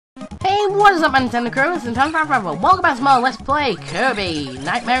Hey, what is up, my Nintendo crew? It's Nintendo Forever. Welcome back to more Let's Play Kirby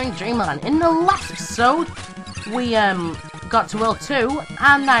Nightmare in Dreamland. In the last episode, we got to World 2,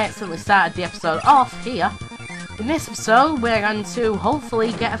 and I accidentally started the episode off here. In this episode, we're going to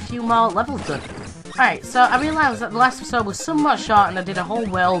hopefully get a few more levels done. Alright, so I realised that the last episode was somewhat short, and I did a whole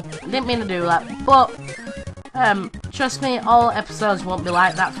world. Didn't mean to do that, but trust me, all episodes won't be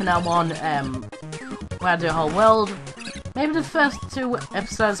like that from now on. Where I do a whole world. Maybe the first two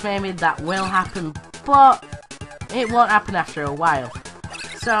episodes, maybe that will happen, but it won't happen after a while.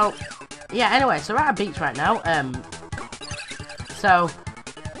 So, yeah, anyway, so we're at a beach right now. So,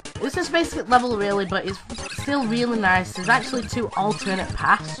 it's just a basic level, really, but it's still really nice. There's actually two alternate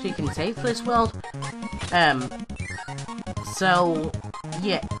paths you can take for this world. So,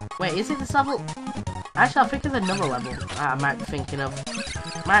 yeah. Wait, is it this level? Actually, I think it's another level I might be thinking of.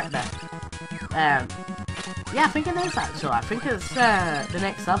 Might be. Yeah, I think it is, actually. I think it's the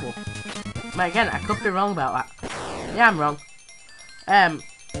next level. But again, I could be wrong about that. Yeah, I'm wrong.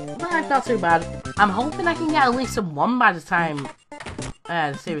 But not too bad. I'm hoping I can get at least a 1 by the time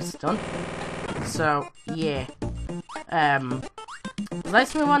the series is done. So, yeah.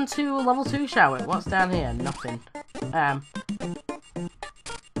 Let's move on to level 2, shall we? What's down here? Nothing. I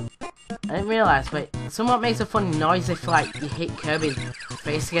didn't realise, but somewhat makes a funny noise if, like, you hit Kirby's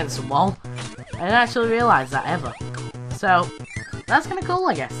face against the wall. I didn't actually realise that ever. So, that's kind of cool,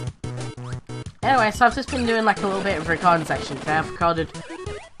 I guess. Anyway, so I've just been doing, like, a little bit of recording section. So I've recorded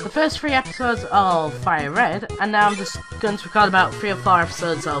the first 3 episodes of Fire Red, and now I'm just going to record about 3 or 4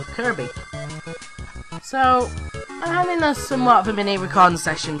 episodes of Kirby. So, I'm having a somewhat of a mini recording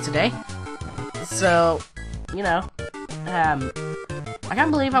session today. So, you know, I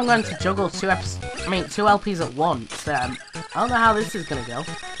can't believe I'm going to juggle 2 LPs at once. I don't know how this is going to go.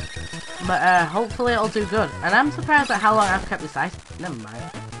 But, hopefully it'll do good. And I'm surprised at how long I've kept this ice. Never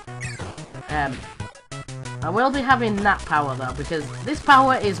mind. I will be having that power, though, because this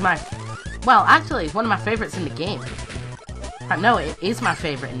power is my... Well, actually, it's one of my favourites in the game. No, it is my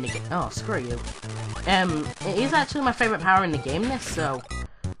favourite in the game. Oh, screw you. It is actually my favourite power in the game, this, so...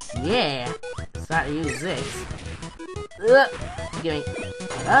 Yeah. Start to use this. Gimme.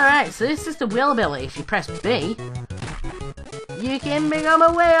 Alright, so this is the wheel ability. If you press B... You can become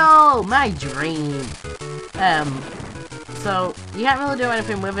a whale! My dream! So, you can't really do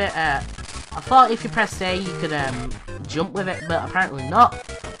anything with it. I thought if you press A, you could, jump with it, but apparently not.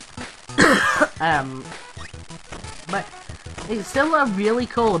 But it's still a really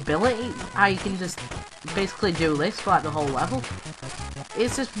cool ability, how you can just basically do this for, like, the whole level.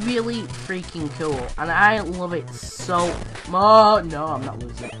 It's just really freaking cool, and I love it so much. No, I'm not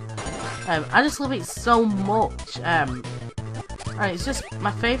losing it. I just love it so much. It's just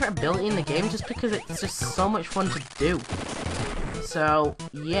my favourite ability in the game just because it's just so much fun to do. So,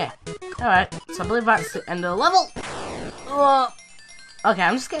 yeah. Alright, so I believe that's the end of the level. Okay,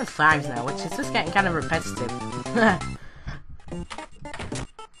 I'm just getting 5s now, which is just getting kind of repetitive.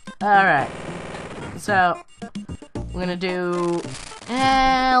 Alright. So, we're gonna do...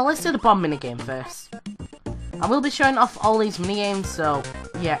 let's do the bomb minigame first. I will be showing off all these minigames, so,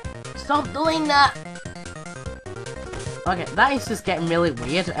 yeah. Stop doing that! Okay, that is just getting really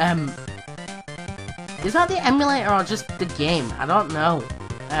weird. Is that the emulator or just the game? I don't know.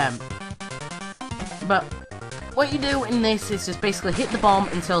 But what you do in this is just basically hit the bomb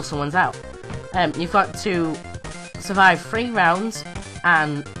until someone's out. You've got to survive 3 rounds,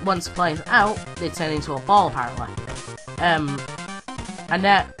 and once the player's out, they turn into a ball apparently. And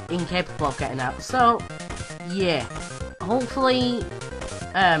they're incapable of getting out. So, yeah. Hopefully,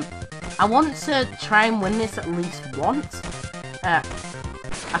 I want to try and win this at least once.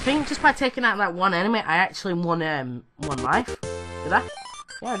 I think just by taking out that one enemy, I actually won 1 life. Did I?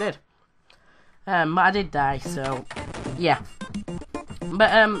 Yeah, I did. But I did die, so yeah. But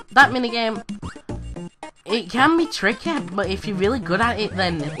that minigame, it can be tricky, but if you're really good at it,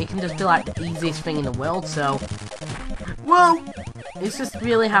 then it can just be like the easiest thing in the world. So, whoa! It's just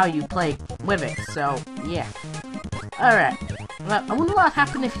really how you play with it. So yeah. All right. Well, I wonder what would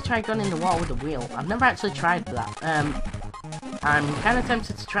happen if you try going in the wall with a wheel. I've never actually tried that. I'm kind of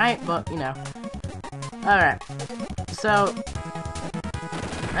tempted to try it, but, you know. Alright. So,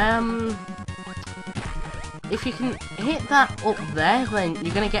 if you can hit that up there, then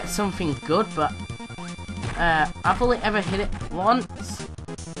you're going to get something good, but, I've only ever hit it once.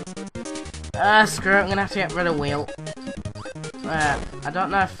 Screw it, I'm going to have to get rid of wheel. I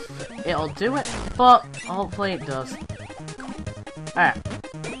don't know if it'll do it, but hopefully it does. Alright.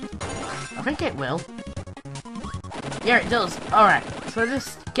 I think it will. Yeah, it does. Alright. So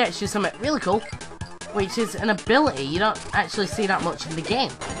this gets you something really cool, which is an ability you don't actually see that much in the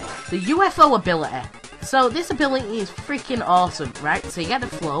game. the UFO ability. So this ability is freaking awesome, right? So you get the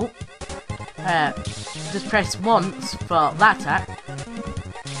float. Just press once for that attack.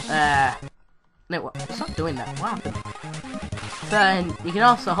 No, what? Stop doing that. What happened? Then you can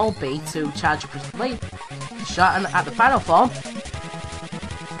also hold B to charge your blade. Shot at the final form.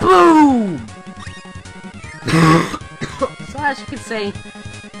 Boom! So as you can see,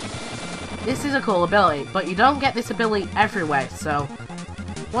 this is a cool ability, but you don't get this ability everywhere, so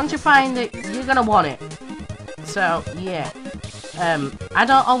once you find it, you're gonna want it. So, yeah. I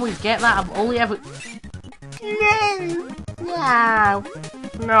don't always get that, I've only ever... No!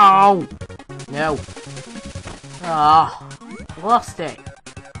 No! No! Oh, lost it.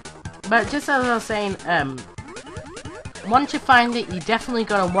 But just as I was saying, once you find it, you're definitely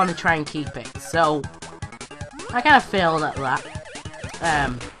gonna want to try and keep it. So, I kind of failed at that.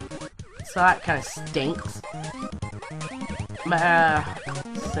 So that kind of stinks. But,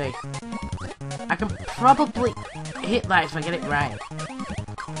 let's see. I can probably hit that if I get it right.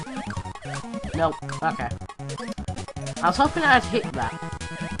 Nope. Okay. I was hoping I'd hit that.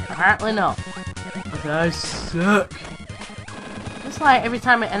 Apparently not. Because I suck. It's like every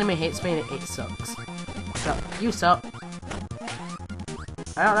time an enemy hits me, it sucks. So, you suck.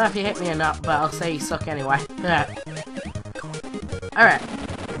 I don't know if you hit me or not, but I'll say you suck anyway. Alright.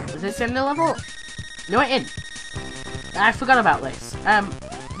 Is this in the level? No, it isn't. I forgot about this.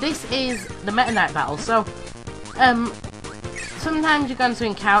 This is the Meta Knight battle. So, sometimes you're going to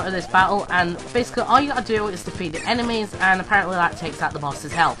encounter this battle, and basically all you gotta do is defeat the enemies, and apparently that takes out the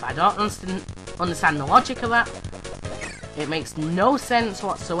boss's health. I don't understand the logic of that. It makes no sense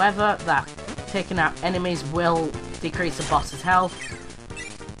whatsoever that taking out enemies will decrease the boss's health.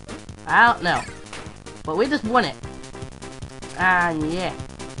 I don't know. But we just won it. And yeah.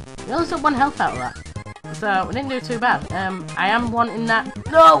 We also got 1 health out of that. So we didn't do too bad. I am wanting that.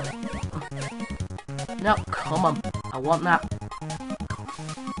 No! No, come on. I want that.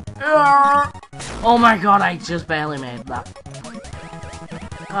 Oh my god, I just barely made that.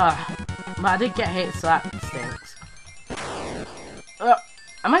 But I did get hit, so that stinks.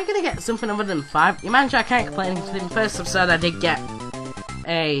 Am I gonna get something other than 5? You imagine I can't complain. In the first episode I did get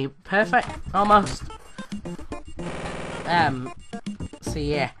a perfect, almost. So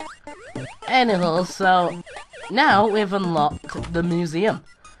yeah. Anyhow, so now we've unlocked the museum.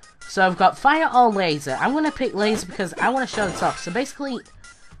 So I've got fire or laser. I'm gonna pick laser because I want to show this off. So basically,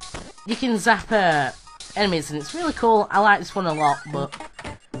 you can zap enemies, and it's really cool. I like this one a lot, but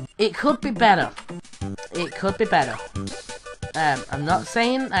it could be better. It could be better. I'm not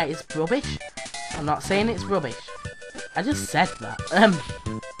saying that it's rubbish. I'm not saying it's rubbish. I just said that.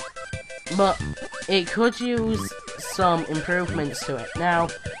 But it could use some improvements to it. Now,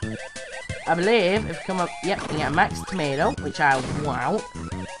 I believe if you come up, yep, you get a max tomato, which I want.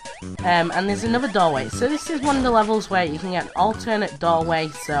 And there's another doorway. So this is one of the levels where you can get an alternate doorway.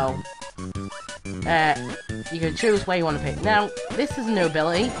 So you can choose where you want to pick. Now, this is a new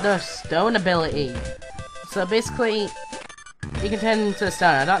ability, the stone ability. So basically, you can turn into a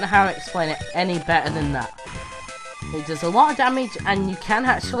stone. I don't know how to explain it any better than that. It does a lot of damage, and you can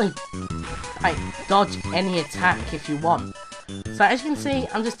actually like dodge any attack if you want. So as you can see,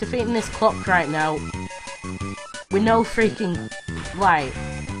 I'm just defeating this clock right now with no freaking like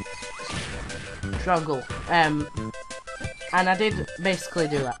struggle. And I did basically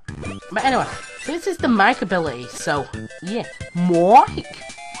do that. But anyway, so this is the mic ability. So yeah, mic.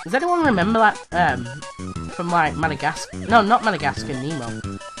 Does anyone remember that from like Madagascar? No, not Madagascar, Nemo.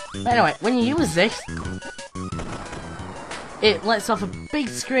 But anyway, when you use this, it lets off a big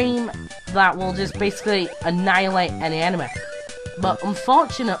scream that will just basically annihilate any enemy. But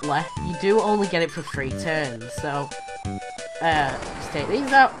unfortunately, you do only get it for 3 turns. So just take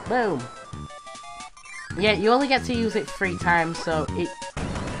these out, boom. Yeah, you only get to use it 3 times, so it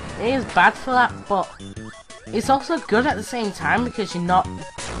is bad for that, but it's also good at the same time because you're not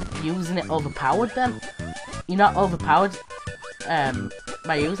using it overpowered then. You're not overpowered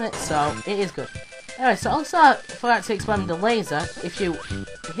by using it, so it is good. Anyway, so also, I forgot to explain the laser. If you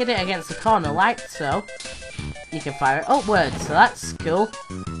hit it against the corner like so, you can fire it upwards, so that's cool.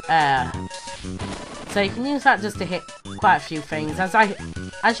 So you can use that just to hit quite a few things. As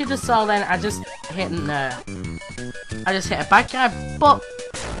you just saw then, I just hit a bad guy, but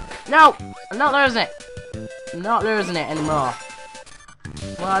no, I'm not losing it. I'm not losing it anymore.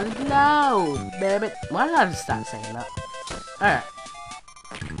 Well, no, baby. Why did I just start saying that? Alright.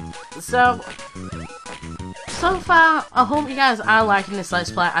 So far, I hope you guys are liking this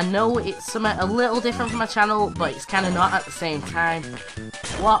Let's Play. I know it's something a little different from my channel, but it's kind of not at the same time.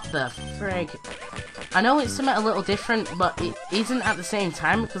 What the frig? I know it's something a little different, but it isn't at the same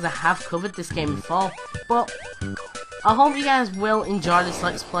time because I have covered this game before. But I hope you guys will enjoy this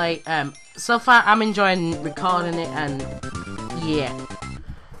Let's Play. So far, I'm enjoying recording it, and yeah.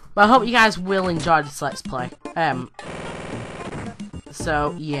 But I hope you guys will enjoy this Let's Play.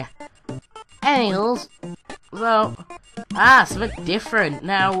 So yeah. Anyways, so something different.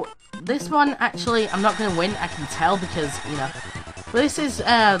 Now, this one actually, I'm not gonna win. I can tell because you know. This is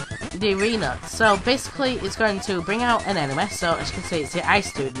the arena. So basically, it's going to bring out an enemy. So as you can see, it's the ice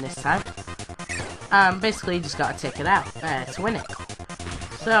student this time. Basically, you just gotta take it out to win it.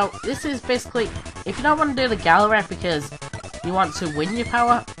 So this is basically, if you don't want to do the gallery because you want to win your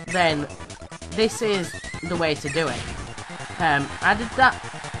power, then this is the way to do it. I did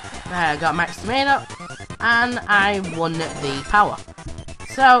that, got max tomato, and I won the power.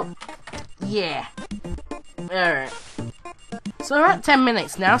 So, yeah. Alright. So we're at 10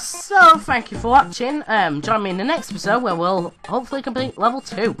 minutes now, so thank you for watching. Join me in the next episode where we'll hopefully complete level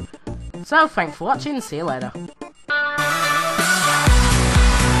 2. So, thanks for watching, see you later.